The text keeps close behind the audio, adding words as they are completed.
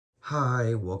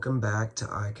Hi, welcome back to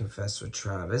I Confess with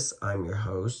Travis. I'm your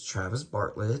host, Travis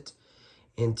Bartlett,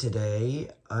 and today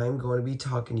I'm going to be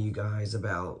talking to you guys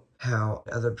about how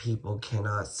other people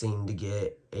cannot seem to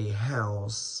get a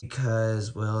house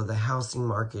because, well, the housing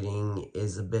marketing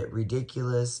is a bit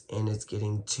ridiculous and it's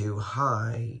getting too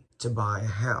high to buy a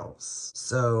house.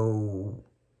 So,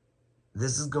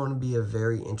 this is going to be a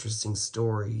very interesting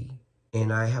story,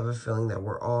 and I have a feeling that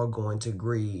we're all going to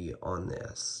agree on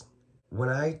this. When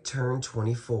I turned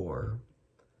 24,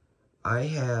 I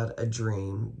had a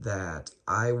dream that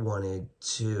I wanted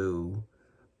to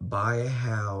buy a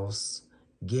house,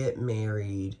 get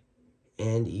married,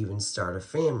 and even start a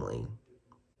family.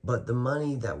 But the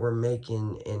money that we're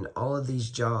making in all of these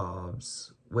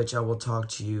jobs, which I will talk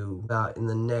to you about in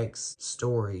the next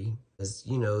story, is,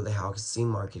 the housing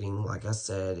marketing, like I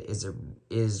said,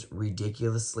 is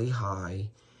ridiculously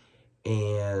high,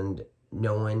 and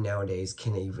no one nowadays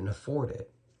can even afford it.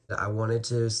 I wanted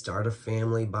to start a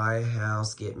family, buy a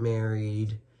house, get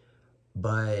married,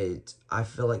 but I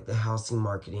feel like the housing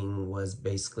marketing was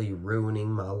basically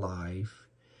ruining my life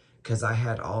because I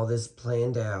had all this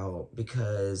planned out,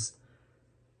 because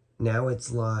now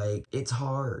it's like it's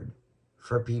hard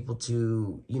for people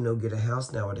to, get a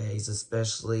house nowadays,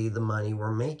 especially the money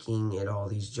we're making at all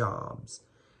these jobs.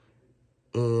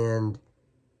 And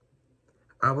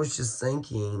I was just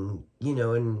thinking,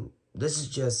 and this is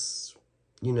just,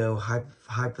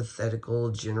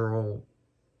 hypothetical, general,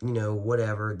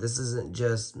 whatever. This isn't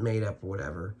just made up or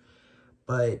whatever.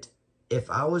 But if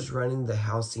I was running the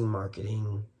housing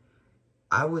marketing,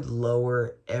 I would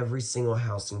lower every single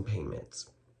housing payment.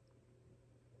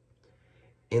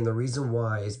 And the reason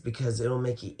why is because it'll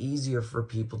make it easier for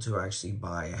people to actually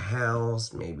buy a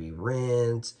house, maybe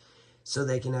rent, so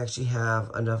they can actually have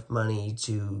enough money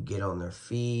to get on their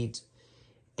feet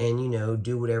and,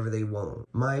 do whatever they want.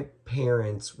 My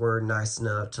parents were nice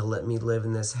enough to let me live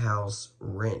in this house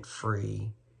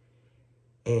rent-free.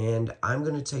 And I'm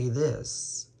going to tell you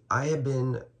this. I have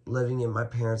been living in my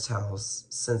parents' house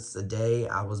since the day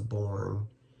I was born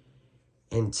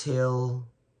until,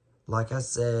 like I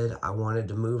said, I wanted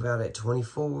to move out at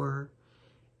 24,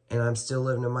 and I'm still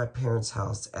living in my parents'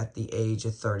 house at the age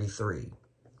of 33.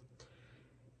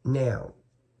 Now,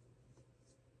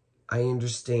 I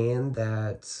understand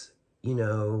that,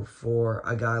 for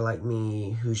a guy like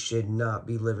me who should not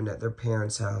be living at their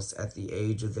parents' house at the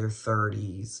age of their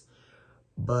 30s,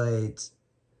 but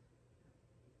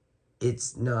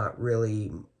it's not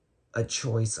really a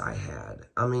choice I had.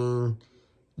 I mean,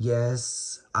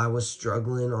 yes, I was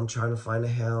struggling on trying to find a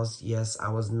house. Yes, I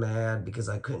was mad because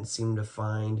I couldn't seem to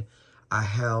find a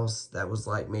house that was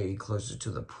like maybe closer to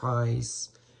the price.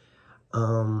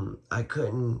 I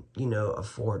couldn't,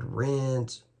 afford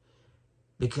rent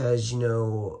because,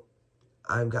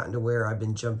 I've gotten to where I've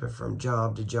been jumping from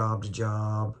job to job to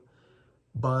job,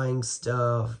 buying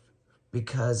stuff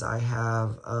because I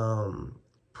have,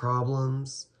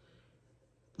 problems.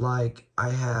 Like, I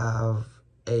have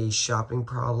a shopping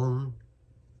problem.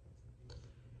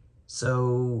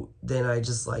 So then I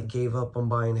just gave up on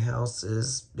buying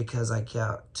houses because I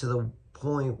got to the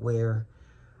point where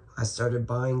I started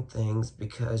buying things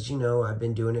because, I've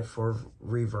been doing it for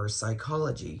reverse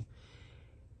psychology.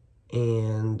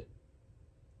 And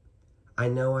I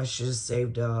know I should have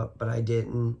saved up, but I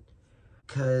didn't,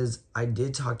 because I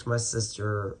did talk to my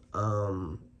sister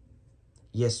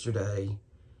yesterday.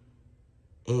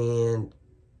 And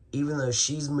even though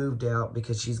she's moved out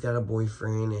because she's got a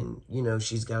boyfriend and,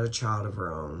 she's got a child of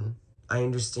her own, I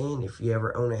understand if you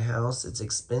ever own a house, it's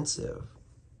expensive.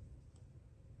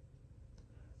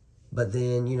 But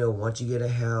then, once you get a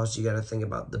house, you got to think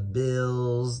about the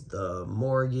bills, the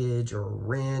mortgage or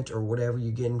rent or whatever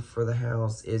you're getting for the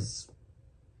house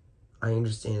I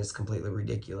understand it's completely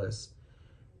ridiculous.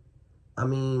 I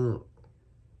mean,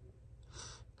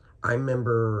 I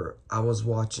remember I was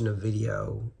watching a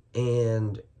video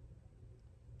and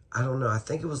I don't know, I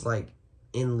think it was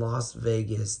in Las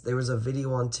Vegas. There was a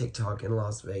video on TikTok in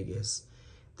Las Vegas.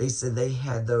 They said they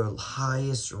had the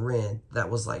highest rent that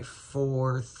was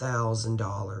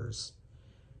 $4,000.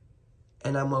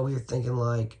 And I'm over here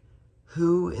thinking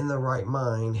who in the right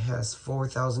mind has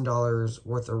 $4,000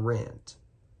 worth of rent?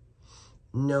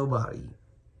 Nobody.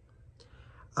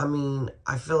 I mean,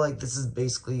 I feel like this is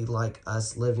basically like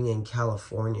us living in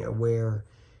California where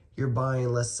you're buying,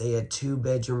 let's say, a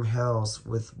 2-bedroom house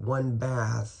with 1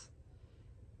 bath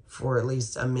for at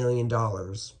least $1 million.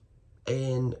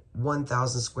 And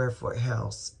 1,000 square foot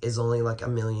house is only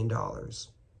 $1 million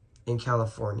in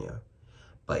California.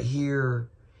 But here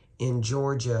in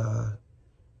Georgia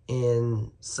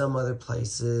and some other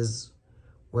places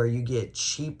where you get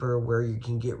cheaper, where you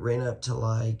can get rent up to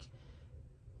like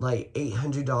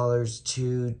 $800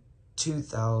 to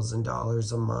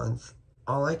 $2,000 a month.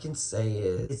 All I can say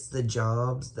is it's the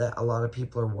jobs that a lot of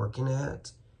people are working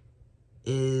at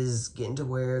is getting to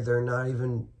where they're not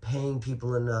even paying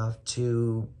people enough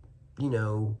to,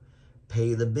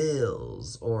 pay the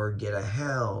bills or get a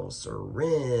house or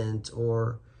rent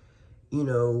or,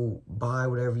 buy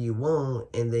whatever you want,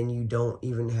 and then you don't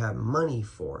even have money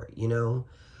for it,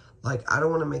 Like, I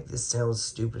don't want to make this sound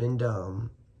stupid and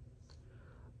dumb,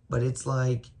 but it's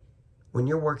like when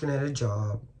you're working at a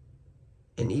job,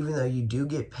 and even though you do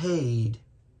get paid,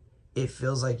 it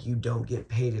feels like you don't get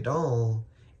paid at all.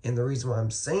 And the reason why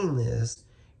I'm saying this,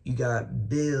 you got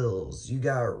bills, you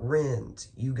got rent,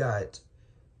 you got,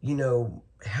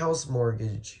 house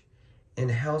mortgage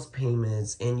and house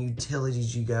payments and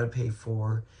utilities you got to pay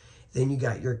for. Then you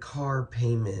got your car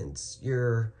payments,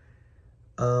 then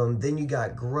you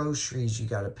got groceries you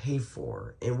got to pay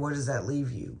for. And what does that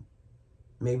leave you?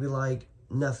 Maybe like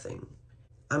nothing.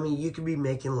 I mean, you could be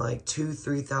making like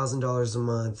 $2,000-$3,000 a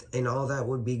month, and all that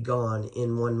would be gone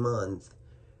in 1 month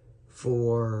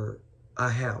for a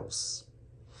house.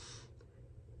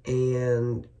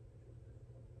 And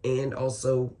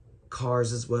also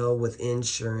cars as well, with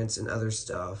insurance and other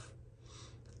stuff.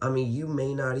 I mean, you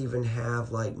may not even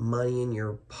have like money in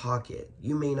your pocket.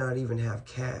 You may not even have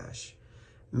cash.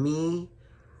 Me,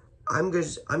 I'm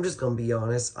just gonna be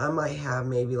honest. I might have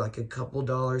maybe like a couple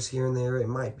dollars here and there. It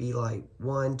might be like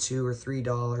 $1, $2, or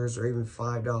 $3, or even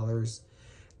 $5.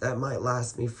 That might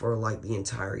last me for like the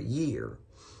entire year.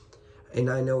 And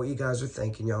I know what you guys are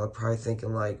thinking. Y'all are probably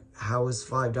thinking like, how is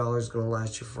 $5 gonna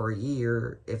last you for a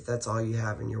year if that's all you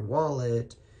have in your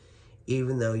wallet,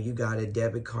 even though you got a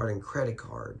debit card and credit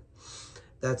card?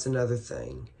 That's another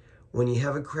thing. When you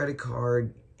have a credit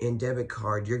card and debit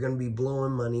card, you're going to be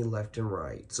blowing money left and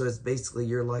right. So it's basically,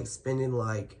 you're like spending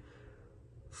like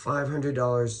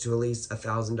 $500 to at least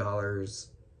 $1,000,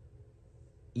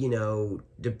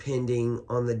 depending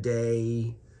on the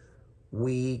day,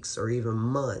 weeks, or even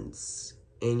months.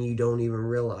 And you don't even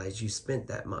realize you spent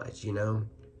that much,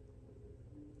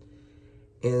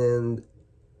 And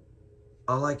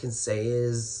all I can say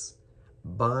is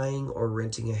buying or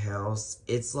renting a house,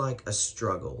 it's like a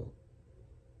struggle.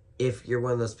 If you're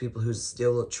one of those people who's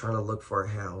still trying to look for a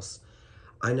house.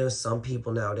 I know some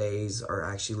people nowadays are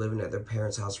actually living at their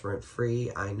parents' house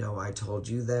rent-free. I know I told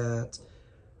you that.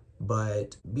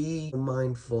 But be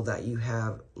mindful that you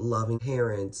have loving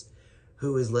parents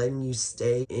who is letting you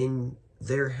stay in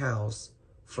their house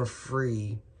for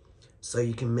free so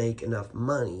you can make enough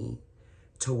money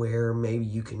to where maybe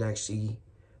you can actually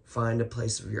find a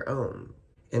place of your own.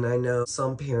 And I know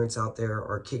some parents out there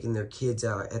are kicking their kids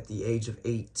out at the age of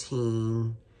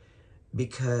 18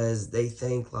 because they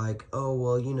think like, oh,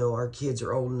 well, our kids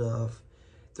are old enough.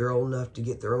 They're old enough to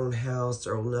get their own house.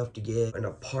 They're old enough to get an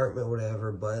apartment,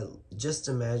 whatever. But just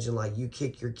imagine, like, you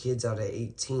kick your kids out at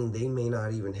 18. They may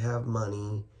not even have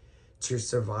money to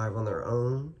survive on their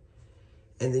own.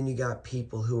 And then you got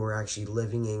people who are actually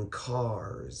living in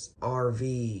cars,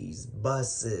 RVs,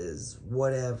 buses,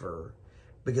 whatever,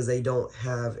 because they don't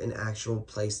have an actual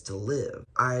place to live.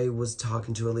 I was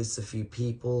talking to at least a few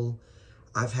people.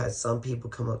 I've had some people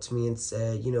come up to me and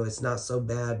say, it's not so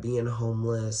bad being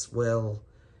homeless. Well,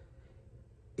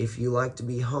 if you like to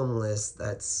be homeless,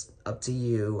 that's up to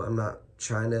you. I'm not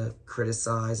trying to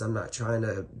criticize. I'm not trying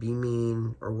to be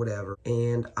mean or whatever.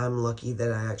 And I'm lucky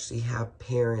that I actually have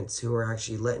parents who are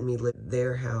actually letting me live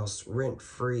their house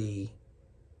rent-free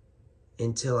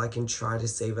until I can try to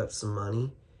save up some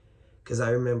money. Because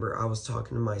I remember I was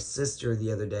talking to my sister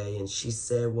the other day, and she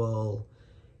said, well,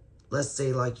 let's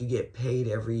say like you get paid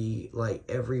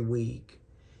every week,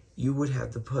 you would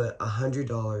have to put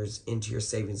 $100 into your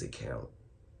savings account,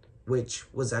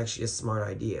 which was actually a smart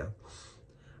idea.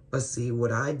 But see,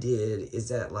 what I did is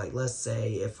that, like, let's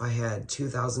say if I had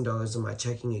 $2,000 in my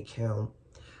checking account,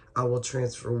 I will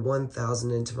transfer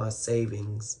 $1,000 into my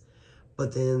savings.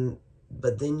 But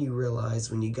then you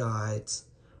realize when you got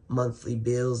monthly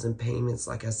bills and payments,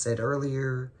 like I said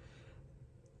earlier,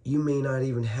 you may not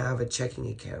even have a checking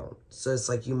account. So it's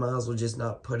like you might as well just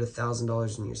not put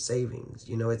 $1,000 in your savings.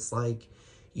 It's like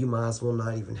you might as well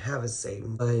not even have a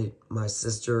savings. But my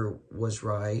sister was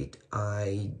right.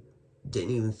 I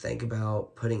didn't even think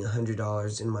about putting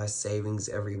 $100 in my savings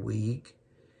every week,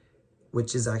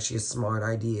 which is actually a smart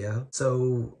idea.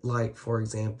 So, like, for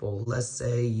example, let's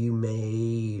say you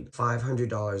made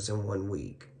 $500 in 1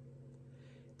 week.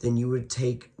 Then you would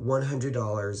take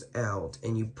 $100 out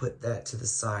and you put that to the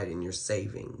side in your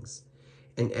savings.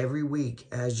 And every week,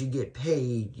 as you get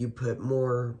paid, you put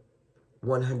more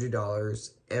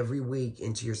 $100 every week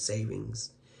into your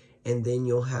savings. And then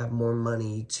you'll have more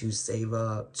money to save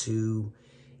up, to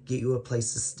get you a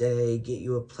place to stay, get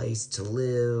you a place to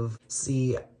live.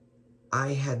 See,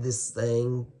 I had this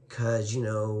thing because, you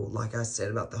know, like I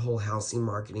said about the whole housing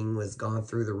marketing was gone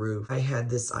through the roof. I had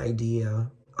this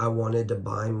idea. I wanted to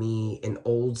buy me an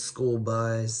old school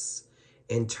bus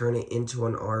and turn it into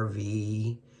an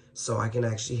RV so I can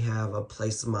actually have a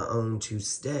place of my own to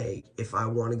stay. If I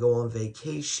want to go on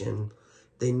vacation,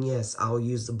 then yes, I'll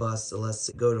use the bus to let's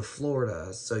go to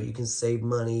Florida so you can save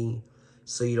money,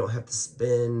 so you don't have to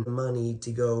spend money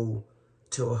to go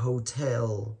to a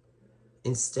hotel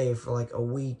and stay for like a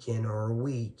weekend or a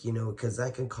week, you know, because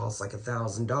that can cost like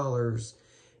 $1,000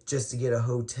 just to get a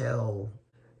hotel.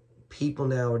 People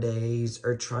nowadays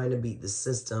are trying to beat the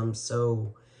system,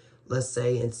 so let's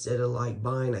say instead of like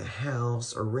buying a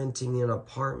house or renting an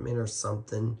apartment or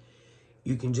something,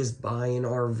 you can just buy an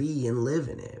RV and live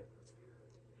in it.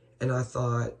 And I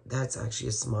thought that's actually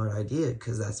a smart idea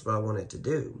because that's what I wanted to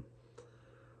do.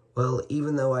 Well,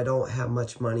 even though I don't have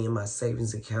much money in my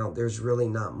savings account, there's really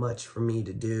not much for me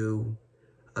to do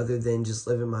other than just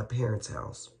live in my parents'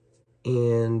 house.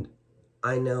 And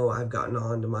I know I've gotten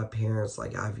on to my parents,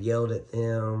 like I've yelled at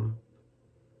them,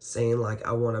 saying like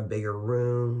I want a bigger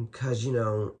room. Cause you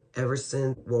know, ever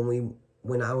since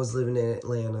when I was living in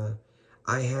Atlanta,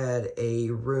 I had a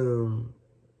room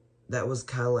that was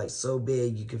kind of like so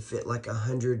big you could fit like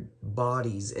 100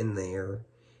 bodies in there.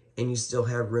 And you still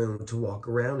have room to walk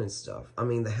around and stuff. I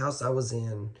mean, the house I was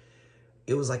in,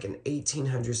 it was like an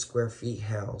 1,800 square feet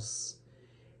house.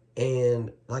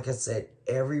 And like I said,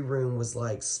 every room was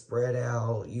like spread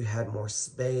out. You had more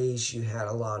space. You had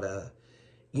a lot of,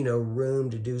 you know,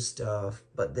 room to do stuff.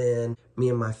 But then me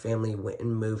and my family went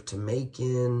and moved to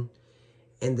Macon.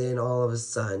 And then all of a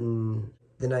sudden,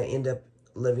 then I end up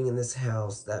living in this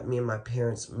house that me and my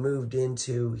parents moved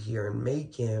into here in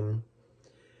Macon,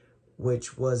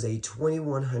 which was a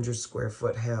 2,100 square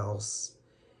foot house.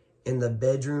 And the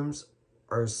bedrooms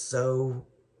are so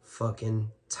fucking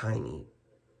tiny.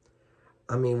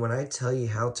 I mean, when I tell you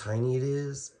how tiny it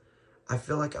is, I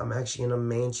feel like I'm actually in a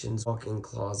mansion's walk-in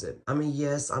closet. I mean,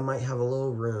 yes, I might have a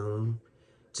little room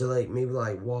to like maybe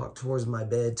like walk towards my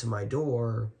bed to my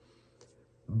door,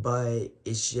 but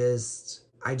it's just,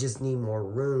 I just need more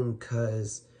room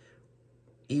because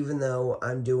even though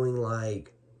I'm doing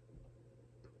like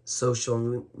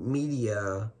social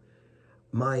media,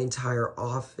 my entire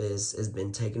office has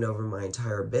been taking over my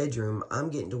entire bedroom. I'm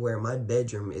getting to where my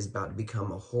bedroom is about to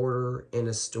become a hoarder and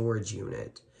a storage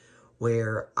unit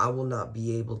where I will not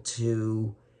be able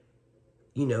to,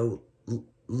 you know,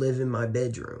 live in my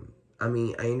bedroom. I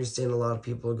mean, I understand a lot of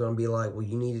people are going to be like, well,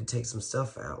 you need to take some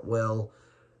stuff out. Well,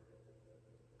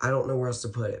 I don't know where else to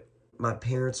put it. My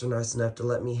parents are nice enough to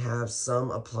let me have some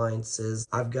appliances.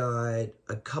 I've got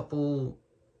a couple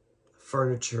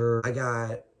furniture. I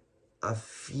got a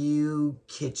few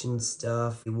kitchen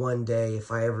stuff. One day,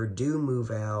 if I ever do move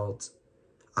out,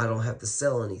 I don't have to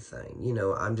sell anything. You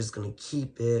know, I'm just going to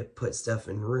keep it, put stuff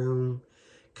in room.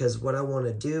 Because what I want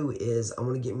to do is I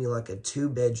want to get me like a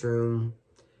 2-bedroom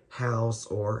house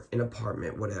or an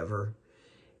apartment, whatever.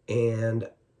 And,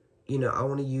 you know, I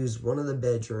want to use one of the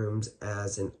bedrooms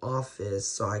as an office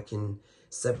so I can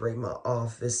separate my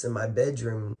office and my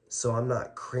bedroom so I'm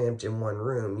not cramped in one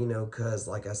room, you know, because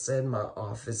like I said, my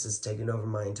office is taking over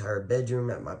my entire bedroom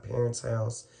at my parents'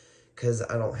 house because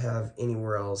I don't have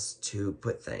anywhere else to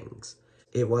put things.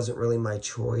 It wasn't really my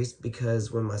choice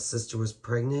because when my sister was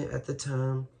pregnant at the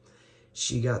time,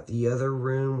 she got the other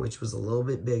room, which was a little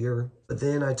bit bigger. But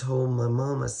then I told my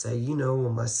mom, I said, you know,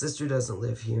 when my sister doesn't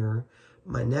live here,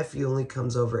 my nephew only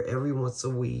comes over every once a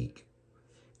week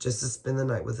just to spend the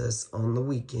night with us on the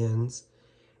weekends.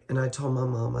 And I told my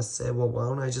mom, I said, well, why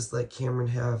don't I just let Cameron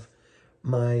have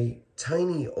my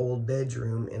tiny old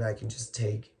bedroom and I can just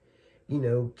take, you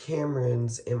know,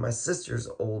 Cameron's and my sister's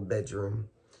old bedroom.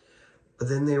 But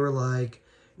then they were like,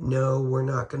 no, we're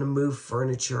not going to move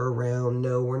furniture around.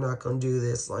 No, we're not going to do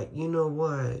this. Like, you know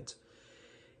what?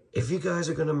 If you guys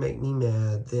are going to make me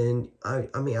mad, then I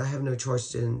mean, I have no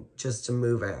choice than just to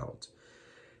move out.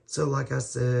 So like I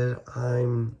said,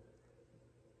 I'm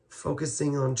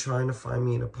focusing on trying to find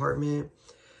me an apartment.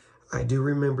 I do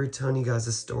remember telling you guys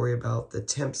a story about the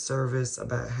temp service,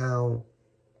 about how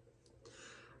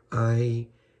I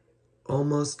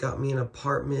almost got me an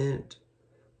apartment,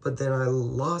 but then I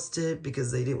lost it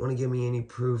because they didn't want to give me any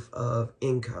proof of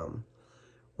income,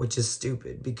 which is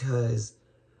stupid because,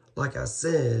 like I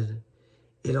said,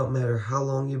 it don't matter how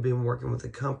long you've been working with a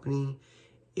company.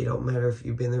 It don't matter if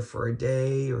you've been there for a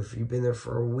day or if you've been there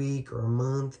for a week or a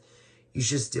month. you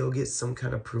should still get some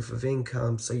kind of proof of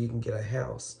income so you can get a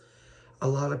house. A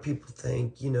lot of people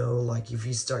think, like if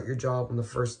you start your job on the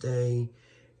first day,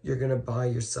 you're going to buy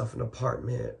yourself an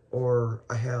apartment or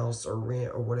a house or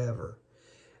rent or whatever.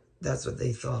 That's what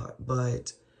they thought.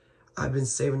 But I've been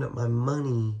saving up my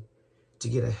money to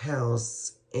get a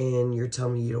house, and you're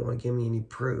telling me you don't want to give me any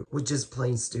proof, which is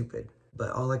plain stupid.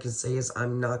 But all I can say is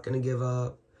I'm not going to give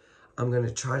up. I'm going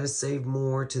to try to save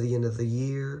more to the end of the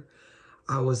year.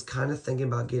 I was kind of thinking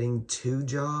about getting 2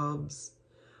 jobs,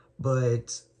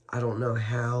 but I don't know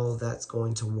how that's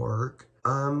going to work.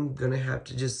 I'm going to have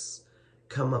to just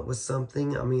come up with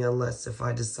something. I mean, unless if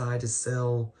I decide to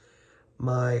sell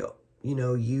my,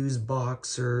 used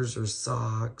boxers or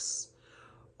socks,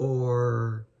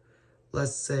 or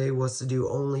let's say wants to do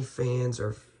OnlyFans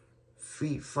or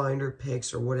feet finder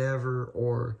pics or whatever,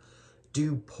 or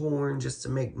do porn just to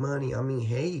make money. I mean,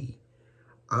 hey,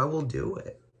 I will do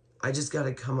it. I just got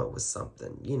to come up with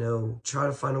something, try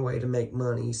to find a way to make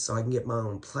money so I can get my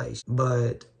own place.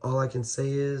 But all I can say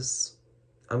is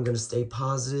I'm going to stay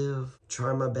positive,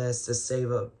 try my best to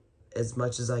save up as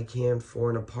much as I can for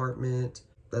an apartment.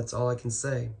 That's all I can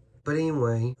say. But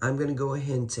anyway, I'm going to go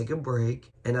ahead and take a break,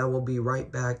 and I will be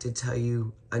right back to tell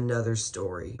you another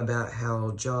story about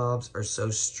how jobs are so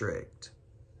strict.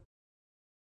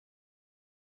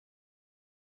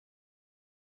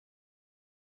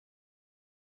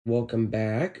 Welcome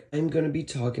back. I'm going to be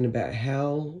talking about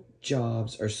how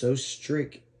jobs are so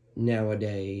strict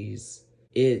nowadays.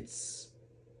 It's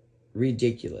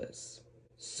ridiculous.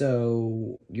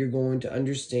 So you're going to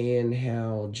understand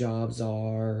how jobs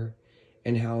are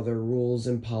and how their rules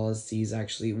and policies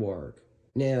actually work.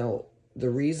 Now, the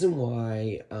reason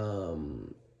why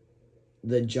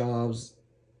the jobs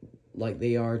like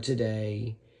they are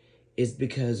today is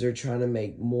because they're trying to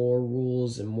make more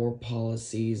rules and more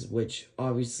policies, which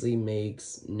obviously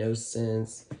makes no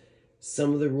sense.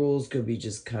 Some of the rules could be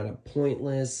just kind of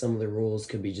pointless. Some of the rules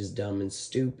could be just dumb and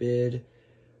stupid.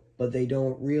 But they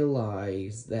don't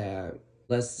realize that,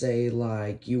 let's say,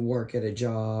 like, you work at a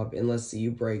job, and let's say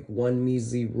you break one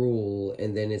measly rule,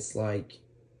 and then it's like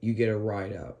you get a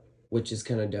write-up, which is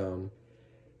kind of dumb.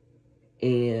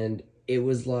 And it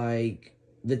was like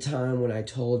the time when I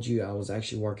told you I was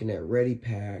actually working at Ready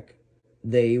Pack.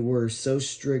 They were so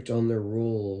strict on their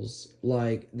rules.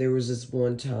 Like, there was this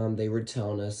one time they were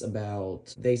telling us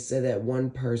about, they said that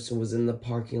one person was in the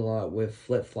parking lot with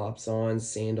flip-flops on,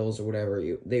 sandals or whatever.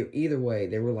 Either way,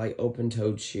 they were like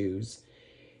open-toed shoes.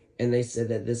 And they said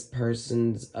that this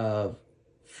person's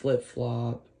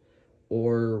flip-flop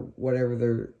or whatever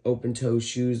their open-toe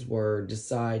shoes were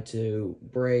decide to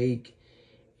break,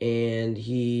 and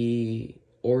he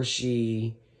or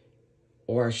she,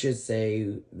 or I should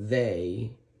say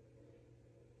they,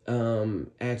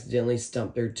 accidentally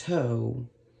stumped their toe,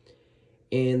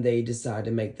 and they decide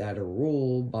to make that a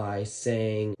rule by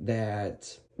saying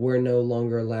that we're no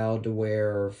longer allowed to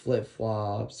wear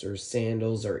flip-flops or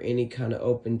sandals or any kind of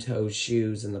open-toe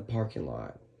shoes in the parking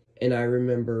lot. And I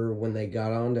remember when they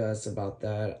got on to us about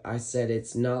that, I said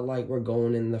it's not like we're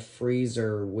going in the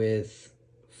freezer with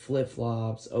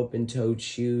flip-flops, open-toed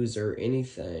shoes, or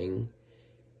anything.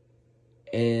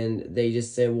 And they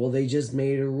just said, well, they just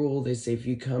made a rule. They say if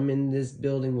you come in this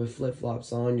building with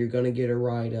flip-flops on, you're going to get a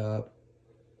write-up,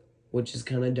 which is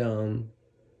kind of dumb.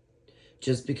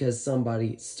 Just because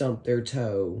somebody stumped their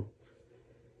toe,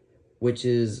 which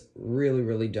is really,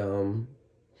 really dumb.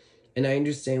 And I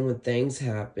understand when things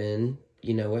happen,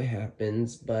 it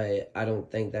happens, but I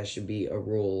don't think that should be a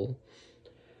rule.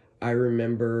 I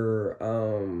remember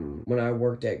when I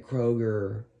worked at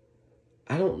Kroger,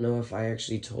 I don't know if I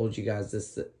actually told you guys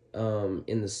this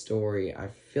in the story. I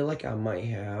feel like I might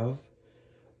have,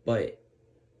 but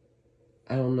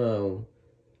I don't know.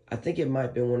 I think it might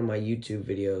have been one of my YouTube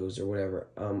videos or whatever.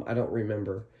 I don't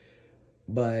remember.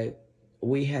 But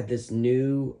we had this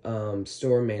new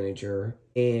store manager,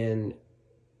 and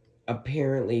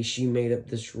apparently she made up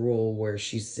this rule where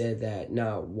she said that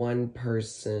not one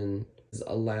person is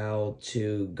allowed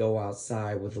to go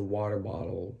outside with a water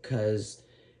bottle, because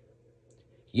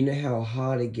you know how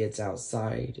hot it gets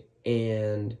outside.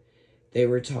 And they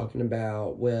were talking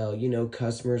about, well,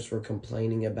 customers were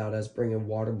complaining about us bringing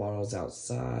water bottles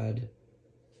outside.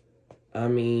 I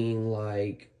mean,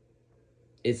 like,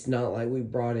 it's not like we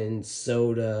brought in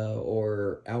soda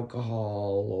or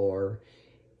alcohol or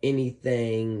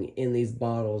anything in these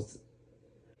bottles.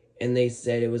 And they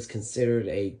said it was considered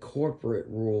a corporate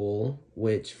rule,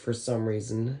 which for some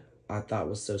reason I thought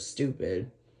was so stupid.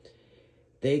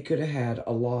 They could have had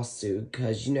a lawsuit,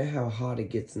 because you know how hot it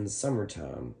gets in the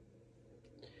summertime.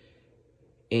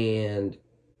 And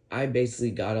I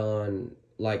basically got on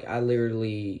Like, I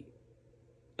literally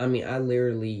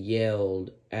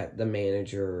yelled at the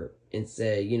manager and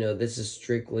said, this is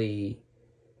strictly,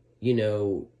 you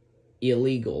know,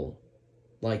 illegal.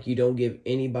 Like, you don't give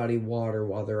anybody water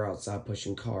while they're outside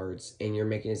pushing carts, and you're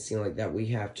making it seem like that we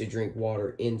have to drink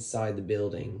water inside the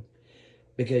building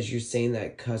because you're saying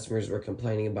that customers were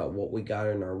complaining about what we got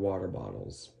in our water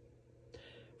bottles.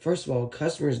 First of all,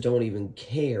 customers don't even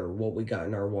care what we got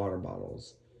in our water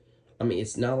bottles. I mean,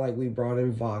 it's not like we brought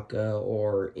in vodka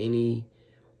or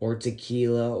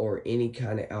tequila or any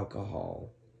kind of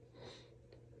alcohol.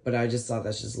 But I just thought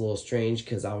that's just a little strange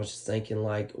because I was just thinking,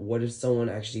 like, what if someone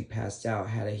actually passed out,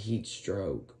 had a heat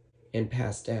stroke, and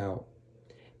passed out?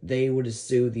 They would have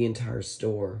sued the entire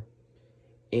store.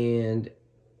 And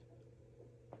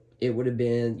it would have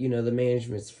been, the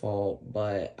management's fault.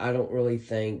 But I don't really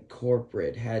think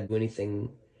corporate had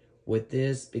anything with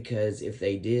this, because if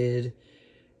they did,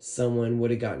 someone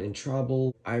would have gotten in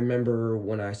trouble. I remember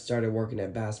when I started working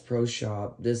at Bass Pro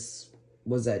Shop, this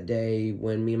was that day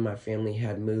when me and my family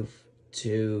had moved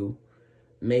to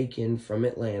Macon from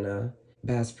Atlanta.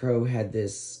 Bass Pro had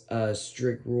this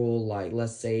strict rule, like,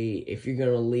 let's say if you're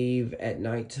gonna leave at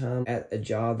nighttime at a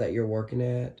job that you're working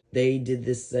at, they did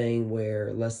this thing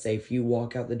where, let's say if you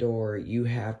walk out the door, you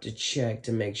have to check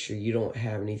to make sure you don't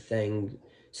have anything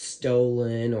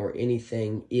stolen or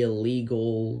anything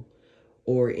illegal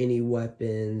or any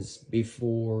weapons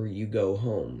before you go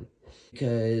home,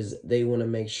 because they want to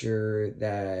make sure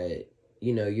that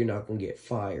you're not going to get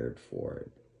fired for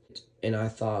it. And I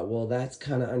thought, well, that's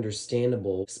kind of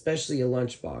understandable, especially a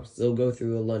lunchbox. They'll go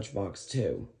through a lunchbox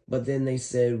too. But then they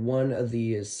said one of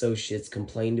the associates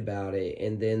complained about it,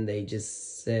 and then they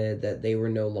just said that they were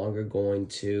no longer going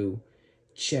to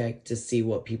check to see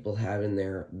what people have in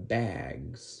their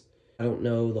bags. I don't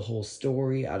know the whole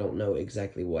story. I don't know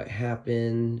exactly what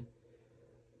happened.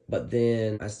 But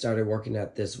then I started working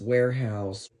at this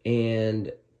warehouse,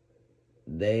 and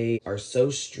they are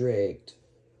so strict.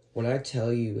 When I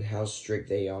tell you how strict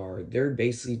they are, they're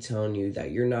basically telling you that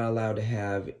you're not allowed to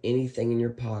have anything in your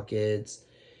pockets.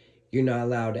 You're not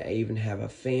allowed to even have a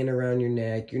fan around your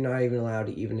neck. You're not even allowed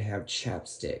to even have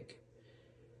chapstick.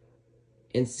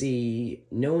 And see,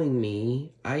 knowing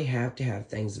me, I have to have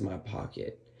things in my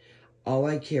pocket. All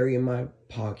I carry in my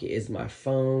pocket is my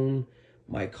phone,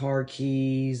 my car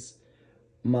keys,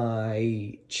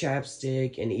 my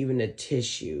chapstick, and even a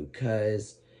tissue,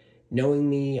 because knowing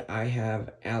me, I have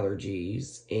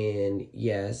allergies, and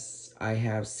yes, I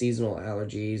have seasonal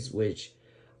allergies, which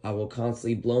I will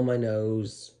constantly blow my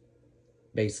nose,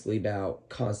 basically about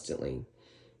constantly.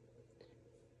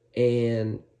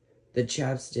 And the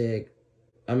chapstick,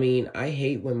 I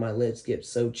hate when my lips get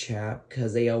so chapped,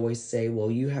 because they always say, well,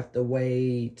 you have to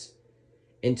wait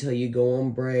until you go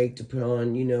on break to put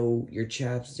on, your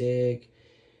chapstick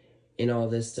and all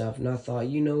this stuff. And I thought,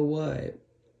 you know what?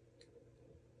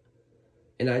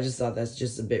 And I just thought that's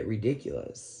just a bit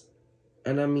ridiculous.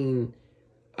 And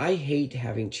I hate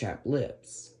having chapped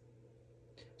lips.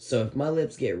 So if my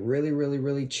lips get really, really,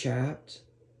 really chapped,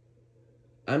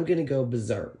 I'm going to go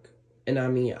berserk. And I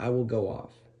will go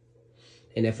off.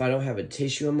 And if I don't have a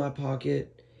tissue in my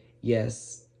pocket,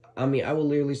 yes, I will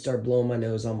literally start blowing my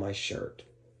nose on my shirt.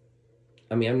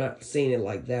 I'm not saying it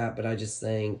like that, but I just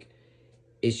think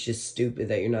it's just stupid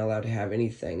that you're not allowed to have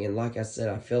anything. And like I said,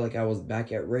 I feel like I was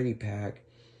back at Ready Pack,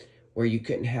 where you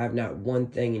couldn't have not one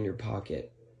thing in your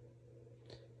pocket.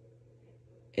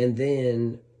 And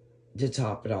then, to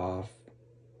top it off,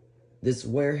 this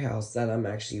warehouse that I'm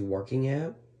actually working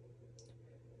at,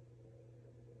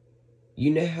 you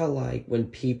know how, like, when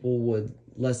people would,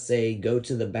 let's say, go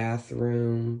to the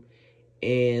bathroom,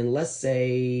 and let's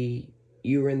say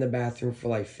you were in the bathroom for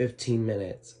like 15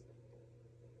 minutes.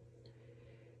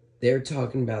 They're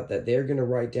talking about that they're going to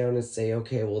write down and say,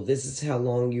 okay, well, this is how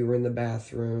long you were in the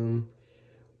bathroom.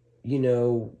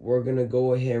 We're going to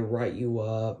go ahead and write you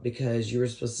up because you were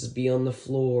supposed to be on the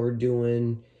floor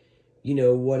doing,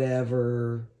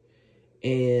 whatever.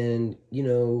 And,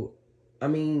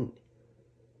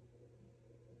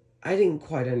 I didn't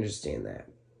quite understand that.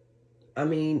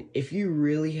 If you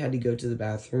really had to go to the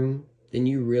bathroom, then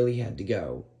you really had to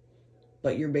go.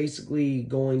 But you're basically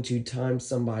going to time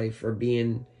somebody for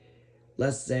being,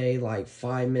 let's say, like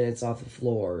 5 minutes off the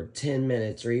floor, 10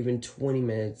 minutes, or even 20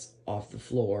 minutes off the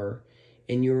floor,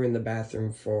 and you were in the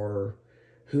bathroom for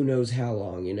who knows how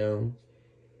long,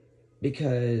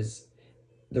 Because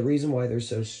the reason why they're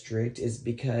so strict is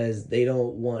because they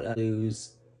don't want to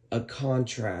lose a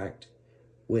contract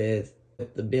with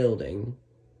the building,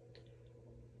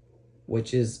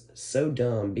 which is so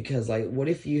dumb, because, like, what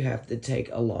if you have to take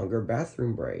a longer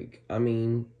bathroom break?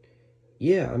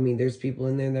 yeah, I mean, there's people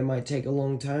in there that might take a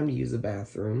long time to use the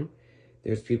bathroom.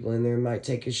 There's people in there that might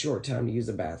take a short time to use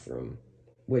a bathroom,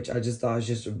 which I just thought was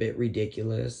just a bit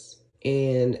ridiculous.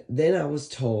 And then I was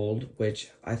told, which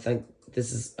I think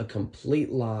this is a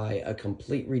complete lie, a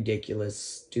complete ridiculous,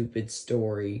 stupid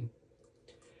story.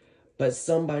 But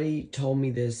somebody told me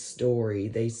this story.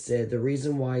 They said the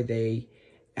reason why they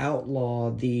outlaw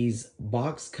these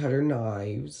box cutter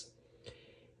knives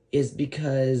is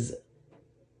because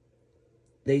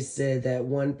they said that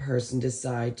one person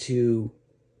decided to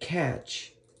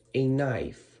catch a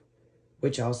knife,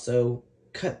 which also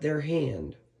cut their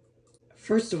hand.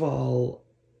 First of all,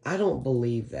 I don't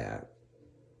believe that.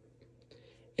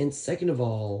 And second of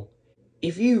all,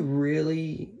 if you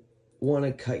really want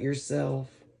to cut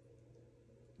yourself,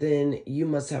 then you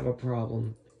must have a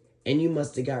problem. And you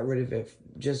must have got rid of it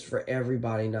just for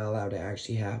everybody not allowed to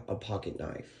actually have a pocket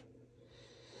knife.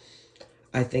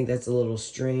 I think that's a little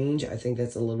strange. I think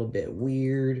that's a little bit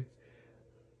weird.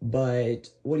 But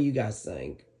what do you guys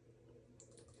think?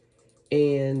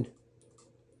 And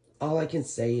all I can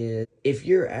say is, if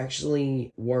you're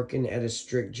actually working at a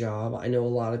strict job, I know a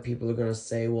lot of people are going to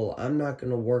say, well, I'm not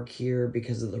going to work here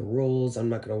because of the rules. I'm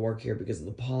not going to work here because of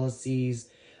the policies.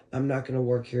 I'm not going to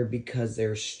work here because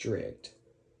they're strict.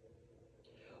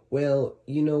 Well,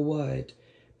 you know what?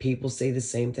 People say the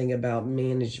same thing about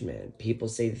management. People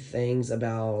say things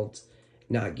about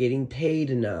not getting paid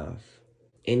enough.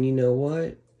 And you know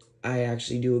what? I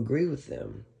actually do agree with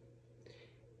them.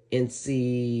 And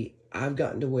see, I've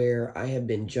gotten to where I have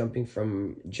been jumping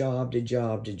from job to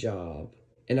job to job.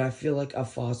 And I feel like a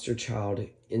foster child,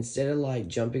 instead of like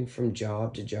jumping from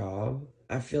job to job,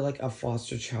 I feel like a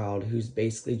foster child who's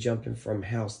basically jumping from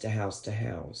house to house to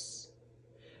house.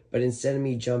 But instead of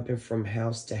me jumping from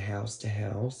house to house to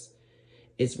house,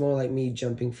 it's more like me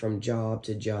jumping from job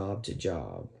to job to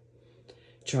job.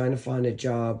 Trying to find a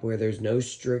job where there's no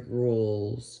strict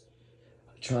rules.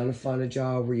 Trying to find a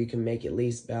job where you can make at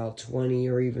least about $20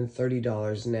 or even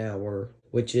 $30 an hour,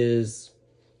 which is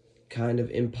kind of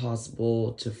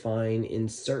impossible to find in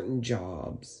certain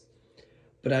jobs.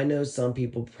 But I know some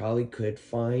people probably could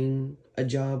find a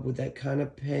job with that kind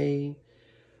of pay,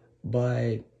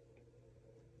 but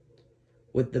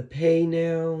with the pay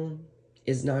now,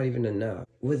 it's not even enough.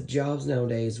 With jobs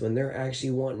nowadays, when they're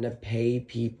actually wanting to pay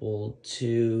people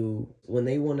when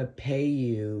they want to pay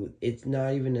you, it's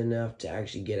not even enough to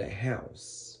actually get a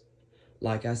house.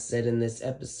 Like I said in this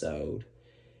episode,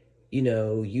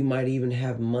 you might even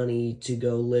have money to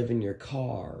go live in your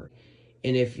car.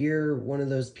 And if you're one of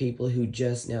those people who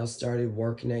just now started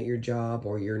working at your job,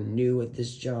 or you're new at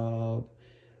this job,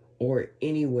 or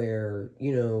anywhere,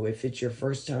 if it's your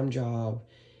first time job,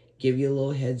 give you a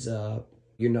little heads up.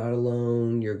 You're not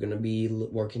alone. You're going to be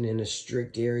working in a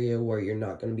strict area where you're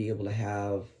not going to be able to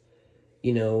have,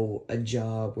 a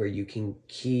job where you can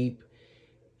keep.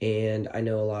 And I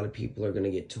know a lot of people are going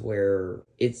to get to where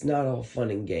it's not all fun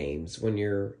and games when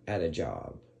you're at a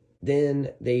job.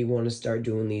 Then they want to start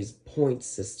doing these point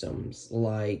systems.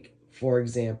 Like, for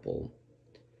example,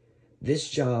 this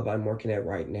job I'm working at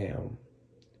right now,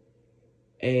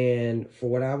 and for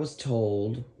what I was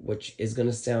told, which is going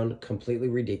to sound completely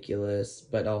ridiculous,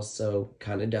 but also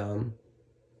kind of dumb,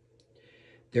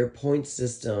 their point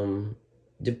system,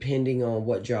 depending on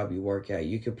what job you work at,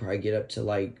 you could probably get up to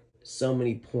like so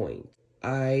many points.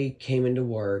 I came into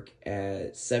work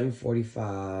at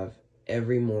 7:45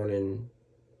 every morning,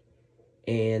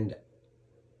 and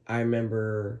I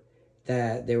remember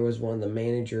that there was one of the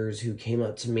managers who came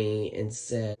up to me and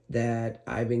said that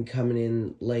I've been coming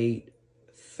in late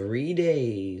 3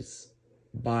 days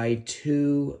by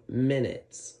 2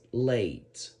 minutes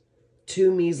late.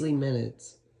 2 measly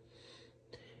minutes.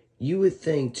 You would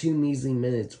think 2 measly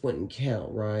minutes wouldn't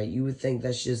count, right? You would think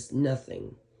that's just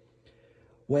nothing.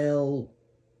 Well,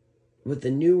 with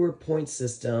the newer point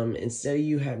system, instead of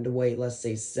you having to wait, let's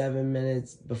say 7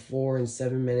 minutes before and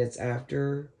 7 minutes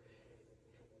after,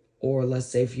 or let's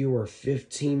say if you were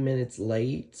 15 minutes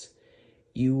late,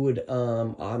 you would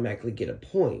automatically get a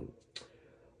point.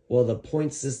 Well, the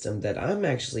point system that I'm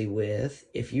actually with,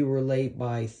 if you were late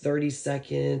by 30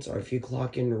 seconds, or if you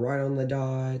clock in right on the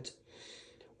dot,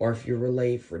 or if you were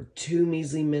late for 2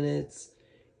 measly minutes,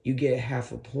 you get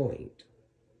half a point.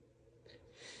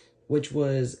 Which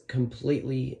was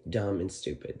completely dumb and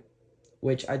stupid.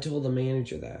 Which I told the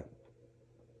manager that.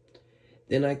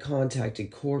 Then I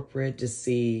contacted corporate to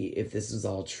see if this was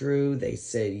all true. They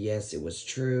said yes, it was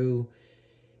true.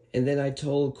 And then I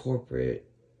told corporate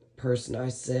person, I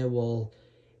said, well,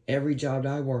 every job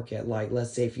I work at, like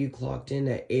let's say if you clocked in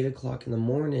at 8 o'clock in the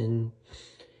morning,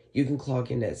 you can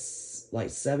clock in at like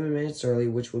 7 minutes early,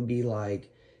 which would be like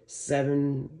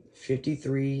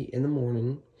 7:53 in the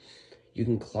morning. You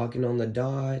can clock in on the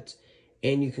dot,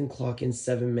 and you can clock in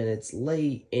 7 minutes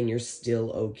late and you're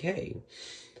still okay.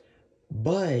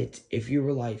 But if you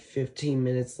were like 15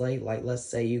 minutes late, like let's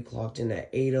say you clocked in at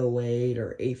 8:08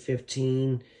 or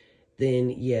 8:15, then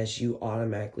yes, you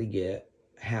automatically get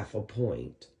half a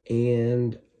point.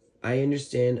 And I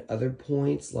understand other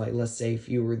points, like let's say if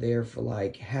you were there for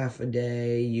like half a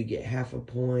day, you get half a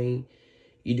point.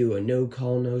 You do a no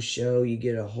call, no show, you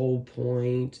get a whole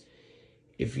point.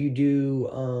 If you do,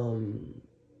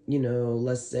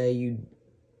 let's say you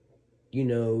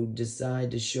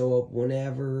decide to show up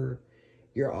whenever,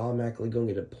 you're automatically going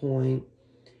to get a point.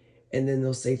 And then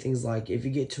they'll say things like, if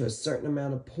you get to a certain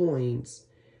amount of points,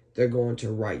 they're going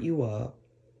to write you up.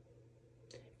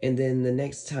 And then the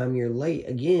next time you're late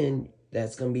again,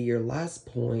 that's going to be your last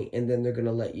point, and then they're going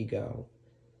to let you go.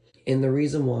 And the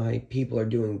reason why people are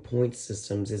doing point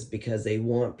systems is because they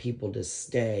want people to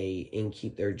stay and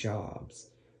keep their jobs.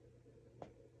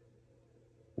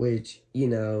 Which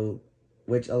a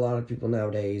lot of people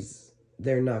nowadays,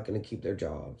 they're not going to keep their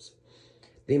jobs.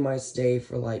 They might stay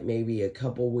for like maybe a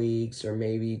couple weeks or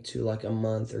maybe to like a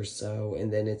month or so,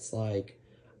 and then it's like,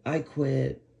 I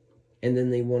quit, and then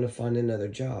they want to find another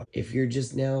job. If you're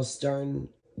just now starting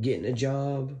getting a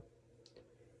job,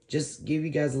 just give you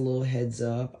guys a little heads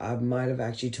up. I might have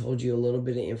actually told you a little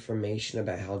bit of information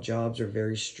about how jobs are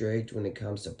very strict when it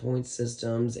comes to point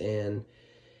systems and,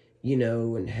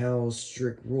 and how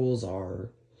strict rules are.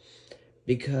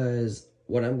 Because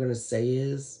what I'm going to say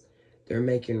is they're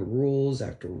making rules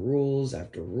after rules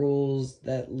after rules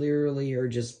that literally are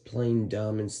just plain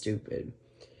dumb and stupid.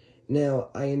 Now,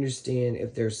 I understand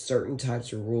if there's certain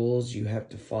types of rules you have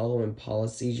to follow and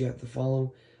policies you have to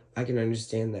follow, I can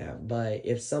understand that. But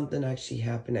if something actually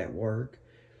happened at work,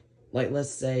 like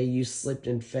let's say you slipped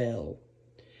and fell,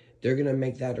 they're going to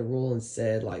make that a rule and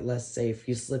said, like, let's say if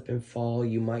you slip and fall,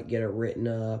 you might get it written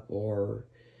up or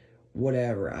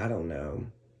whatever. I don't know.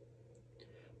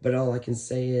 But all I can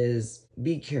say is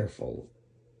be careful.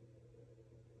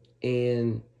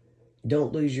 And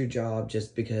don't lose your job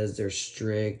just because they're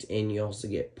strict, and you also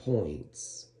get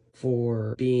points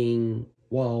for being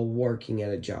while working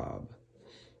at a job.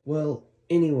 Well,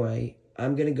 anyway,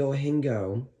 I'm going to go ahead and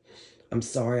go. I'm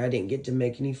sorry I didn't get to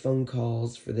make any phone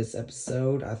calls for this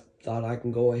episode. I thought I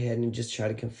can go ahead and just try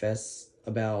to confess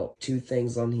about 2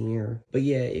 things on here. But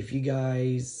yeah, if you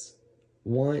guys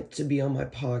want to be on my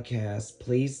podcast,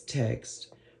 please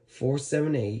text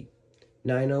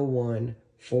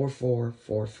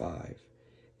 478-901-4445.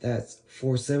 That's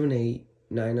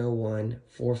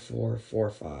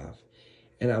 478-901-4445.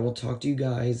 And I will talk to you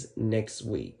guys next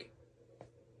week.